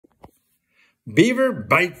Beaver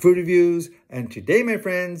Bite Food Reviews, and today, my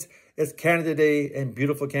friends, it's Canada Day in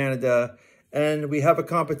beautiful Canada, and we have a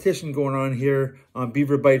competition going on here on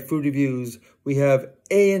Beaver Bite Food Reviews. We have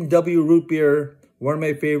A&W Root Beer, one of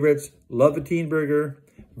my favorites, love a teen burger,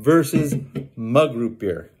 versus MUG Root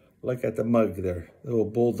Beer. Look at the mug there, the little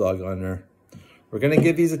bulldog on there. We're going to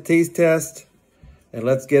give these a taste test, and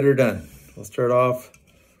let's get her done. We'll start off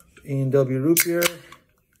A&W Root Beer.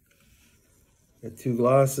 Got two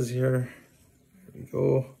glasses here. There we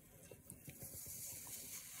go.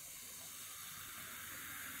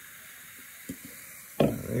 All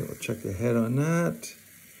right, we'll check the head on that.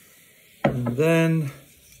 And then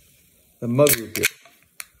the MUG Root Beer.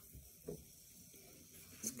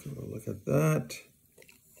 Let's go look at that.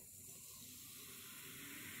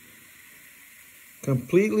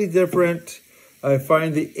 Completely different. I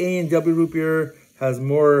find the A&W Root Beer has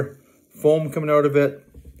more foam coming out of it.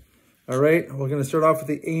 All right, we're going to start off with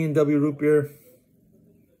the A&W Root Beer.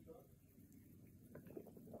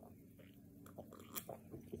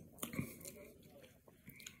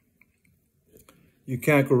 You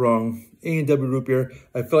can't go wrong. A&W Root Beer.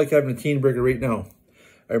 I feel like having a teen burger right now.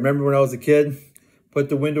 I remember when I was a kid, put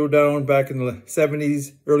the window down back in the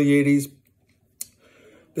 70s, early 80s.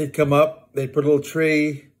 They'd come up, they'd put a little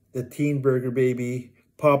tray, the teen burger baby,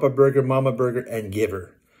 Papa burger, Mama burger, and give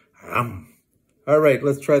her. All right,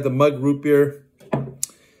 let's try the MUG Root Beer. All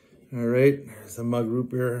right, there's the MUG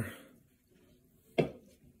Root Beer.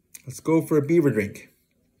 Let's go for a beaver drink.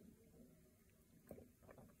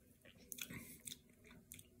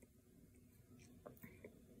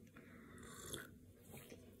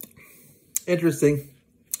 Interesting.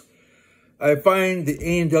 I find the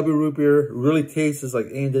A&W Root Beer really tastes like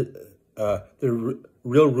the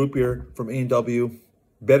real root beer from A&W.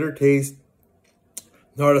 Better taste,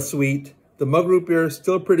 not as sweet. The MUG Root Beer is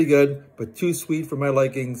still pretty good, but too sweet for my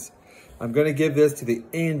likings. I'm going to give this to the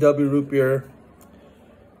A&W Root Beer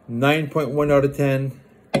 9.1 out of 10.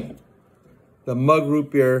 The MUG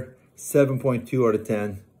Root Beer 7.2 out of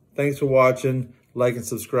 10. Thanks for watching. Like and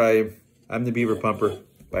subscribe. I'm the Beaver Pumper.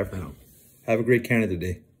 Bye for now. Have a great Canada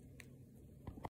Day.